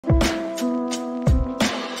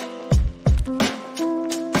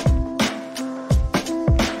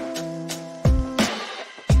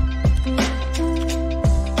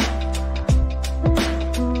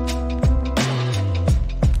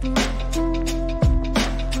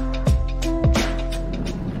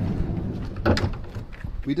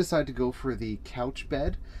We decided to go for the couch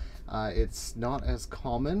bed. It's not as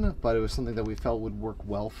common, but it was something that we felt would work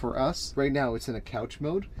well for us. Right now it's in a couch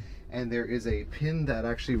mode, and there is a pin that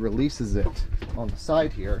actually releases it on the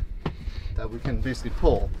side here that we can basically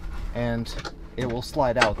pull, and it will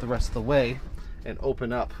slide out the rest of the way and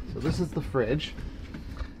open up. So this is the fridge,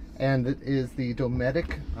 and it is the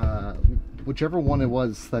Dometic, whichever one it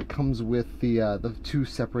was that comes with the two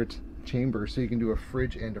separate chambers, so you can do a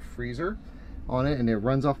fridge and a freezer on it, and it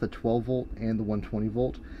runs off the 12 volt and the 120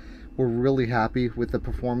 volt. We're really happy with the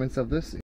performance of this.